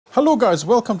Hello guys,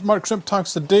 welcome to Mark Shrimp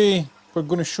Tanks. Today we're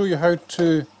going to show you how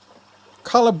to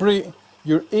calibrate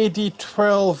your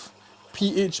AD-12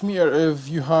 pH meter if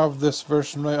you have this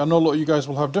version, right? I know a lot of you guys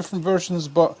will have different versions,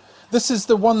 but this is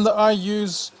the one that I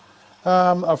use.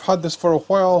 I've had this for a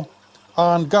while,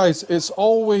 and guys, it's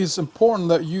always important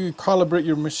that you calibrate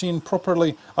your machine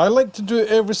properly. I like to do it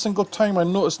every single time. I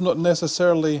know it's not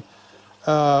necessarily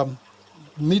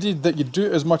needed that you do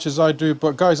it as much as I do,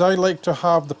 but guys, I like to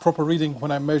have the proper reading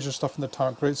when I measure stuff in the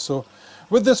tank, right? So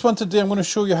with this one today, I'm going to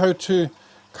show you how to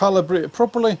calibrate it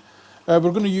properly. We're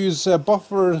going to use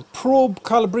buffer probe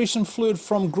calibration fluid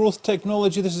from Growth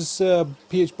Technology. This is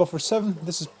pH buffer 7,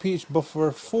 this is pH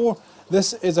buffer 4.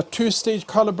 This is a two-stage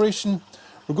calibration.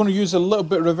 We're going to use a little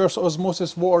bit of reverse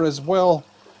osmosis water as well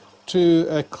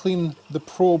to clean the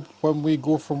probe when we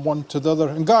go from one to the other.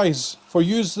 And guys, for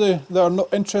you that are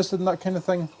not interested in that kind of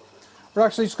thing, we're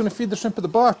actually just going to feed the shrimp at the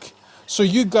back, so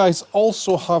you guys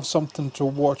also have something to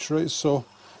watch, right? So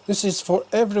this is for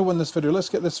everyone, this video. Let's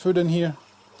get this food in here.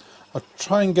 I'll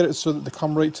try and get it so that they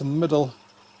come right to the middle,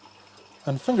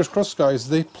 and fingers crossed guys,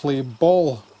 they play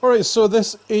ball. Alright, so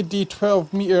this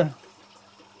AD-12 meter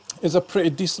is a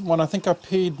pretty decent one. I think I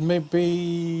paid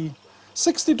maybe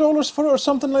 $60 for it or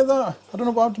something like that. I don't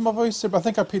know what happened to my voice there, but I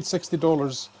think I paid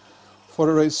 $60 for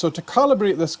it, right? So to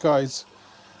calibrate this, guys,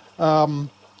 we're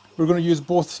going to use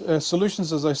both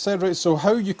solutions, as I said, right? So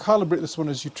how you calibrate this one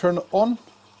is you turn it on,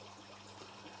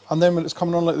 and then when it's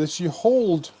coming on like this, you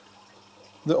hold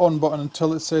the on button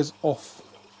until it says off.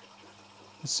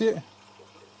 You see it?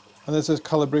 And then it says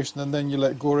calibration, and then you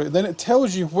let go, right? Then it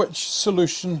tells you which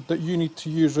solution that you need to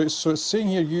use, right? So it's saying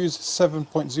here use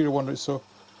 7.01, right? So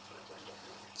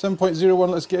 7.01,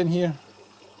 let's get in here.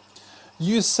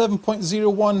 Use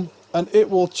 7.01 and it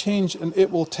will change and it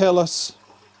will tell us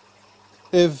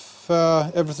if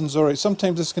everything's alright.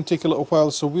 Sometimes this can take a little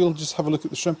while, so we'll just have a look at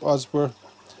the shrimp as we're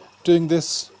doing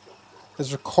this.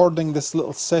 It's recording this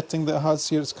little setting that it has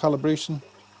here, it's calibration.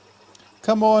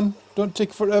 Come on, don't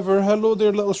take forever. Hello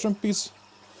there, little shrimpies.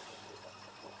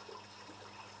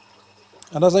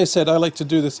 And as I said, I like to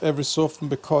do this every so often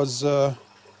because your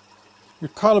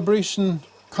calibration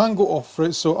can go off,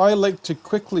 right? So I like to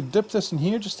quickly dip this in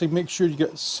here just to make sure you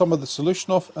get some of the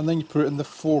solution off, and then you put it in the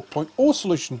 4.0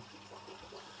 solution.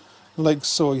 Like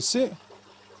so, you see it?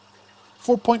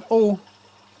 4.0.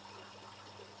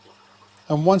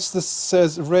 And once this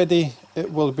says ready, it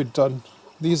will be done.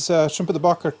 These shrimp at the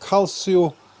back are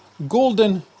Calcio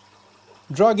Golden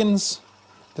Dragons.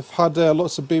 They've had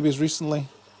lots of babies recently.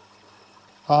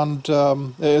 And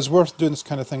it is worth doing this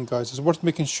kind of thing, guys. It's worth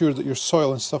making sure that your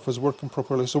soil and stuff is working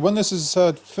properly. So when this is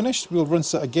finished, we'll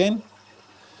rinse it again.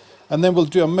 And then we'll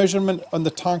do a measurement on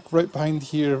the tank right behind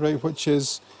here, right, which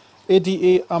is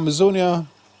ADA Amazonia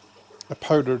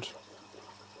powdered.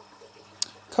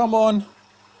 Come on,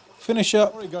 finish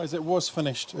up. Alright guys, it was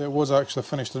finished. It was actually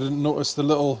finished. I didn't notice the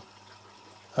little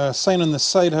sign on the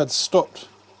side had stopped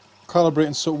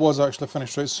calibrating, so it was actually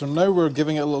finished, right? So now we're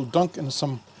giving it a little dunk in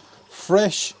some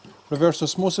fresh reverse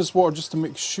osmosis water just to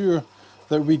make sure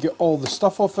that we get all the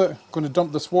stuff off it. I'm going to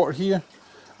dump this water here,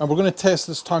 and we're going to test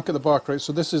this tank at the back, right?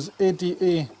 So this is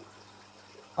ADA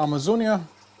Amazonia.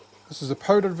 This is the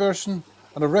powdered version,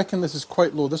 and I reckon this is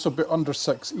quite low. This will be under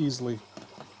 6 easily.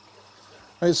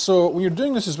 Right, so when you're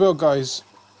doing this as well, guys,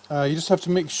 you just have to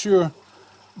make sure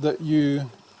that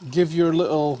you give your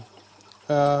little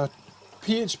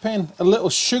pH pen a little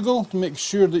shuggle to make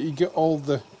sure that you get all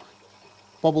the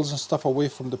bubbles and stuff away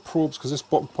from the probes, because this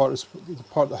bottom part is the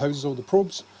part that houses all the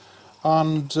probes,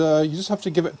 and you just have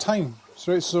to give it time.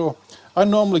 So I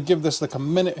normally give this like a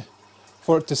minute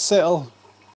for it to settle.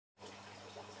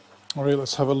 Alright,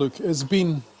 let's have a look. It's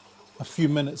been a few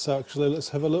minutes actually. Let's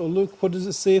have a little look. What does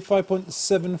it say?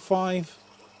 5.75,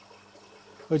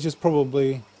 which is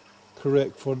probably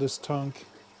correct for this tank.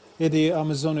 AD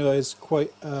Amazonia is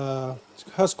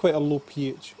has quite a low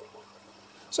pH.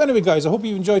 So anyway guys, I hope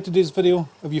you enjoyed today's video.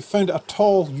 If you found it at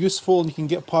all useful and you can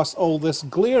get past all this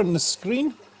glare on the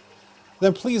screen,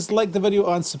 then please like the video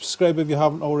and subscribe if you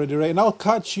haven't already, right? And I'll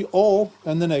catch you all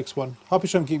in the next one. Happy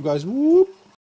shrimp keep, guys. Whoop!